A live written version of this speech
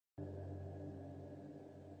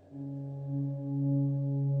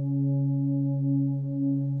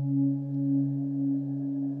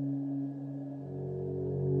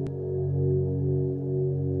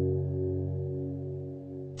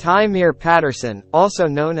Tymir Patterson, also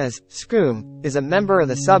known as Scoom, is a member of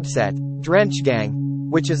the subset Drench Gang,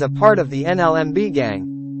 which is a part of the NLMB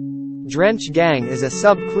gang. Drench Gang is a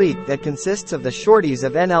sub-clique that consists of the shorties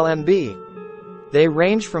of NLMB. They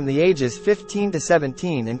range from the ages 15 to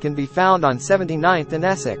 17 and can be found on 79th and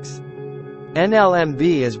Essex. NLMB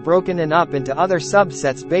is broken up into other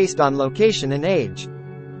subsets based on location and age.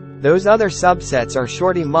 Those other subsets are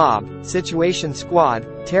Shorty Mob, Situation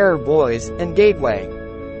Squad, Terror Boys, and Gateway.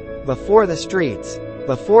 Before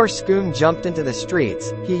Scoom jumped into the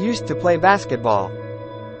streets, he used to play basketball.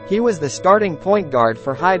 He was the starting point guard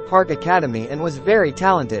for Hyde Park Academy and was very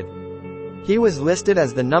talented. He was listed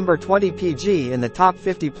as the number 20 PG in the top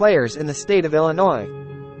 50 players in the state of Illinois.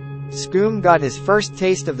 Scoom got his first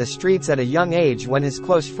taste of the streets at a young age when his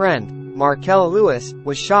close friend, Markel Lewis,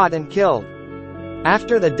 was shot and killed.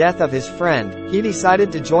 After the death of his friend, he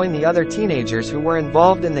decided to join the other teenagers who were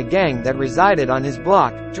involved in the gang that resided on his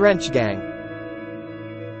block, Drench Gang.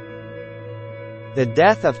 The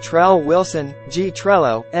death of Trell Wilson, G.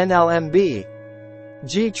 Trello, NLMB.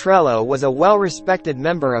 G. Trello was a well-respected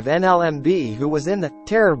member of NLMB who was in the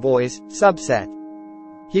Terror Boys subset.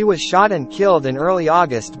 He was shot and killed in early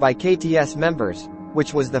August by KTS members,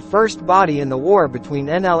 which was the first body in the war between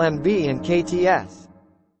NLMB and KTS.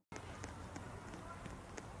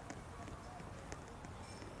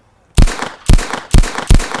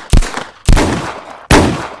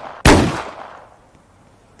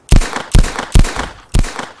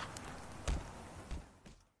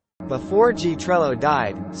 Before G. Trello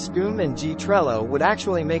died, Scoom and G. Trello would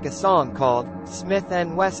actually make a song called Smith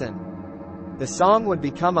 & Wesson. The song would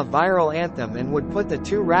become a viral anthem and would put the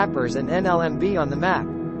two rappers and NLMB on the map.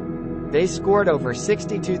 They scored over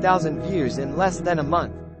 62,000 views in less than a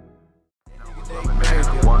month.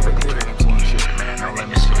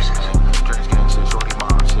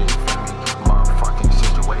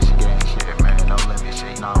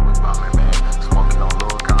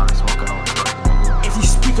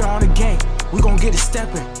 On the game, we gon' get it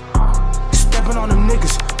steppin'. Steppin' on them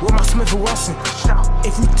niggas with my Smith & Wesson.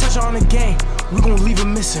 If we touch on the game, we gon' leave it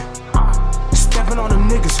missing. Steppin' on them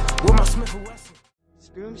niggas with my Smith & Wesson.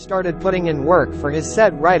 Scoom started putting in work for his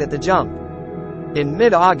set right at the jump. In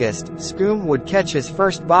mid-August, Scoom would catch his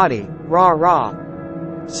first body, Raw Raw.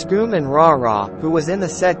 Scoom and Raw Raw, who was in the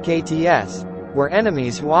set KTS, were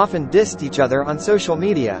enemies who often dissed each other on social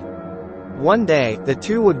media. One day, the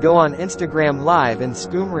two would go on Instagram Live and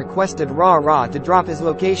Scoom requested Raw Raw to drop his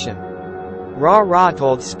location. Raw Raw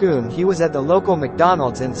told Scoom he was at the local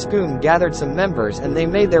McDonald's and Scoom gathered some members and they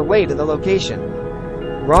made their way to the location.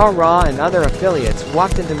 Raw Raw and other affiliates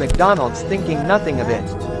walked into McDonald's thinking nothing of it.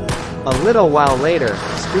 A little while later,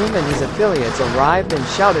 Scoom and his affiliates arrived and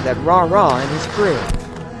shouted at Raw Raw and his crew.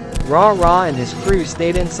 Raw Raw and his crew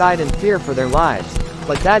stayed inside in fear for their lives,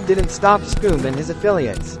 but that didn't stop Scoom and his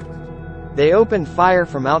affiliates. They opened fire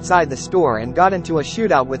from outside the store and got into a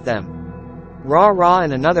shootout with them. Raw Raw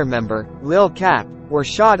and another member, Lil Cap, were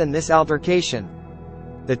shot in this altercation.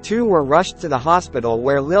 The two were rushed to the hospital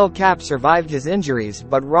where Lil Cap survived his injuries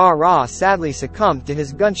but Raw Raw sadly succumbed to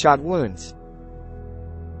his gunshot wounds.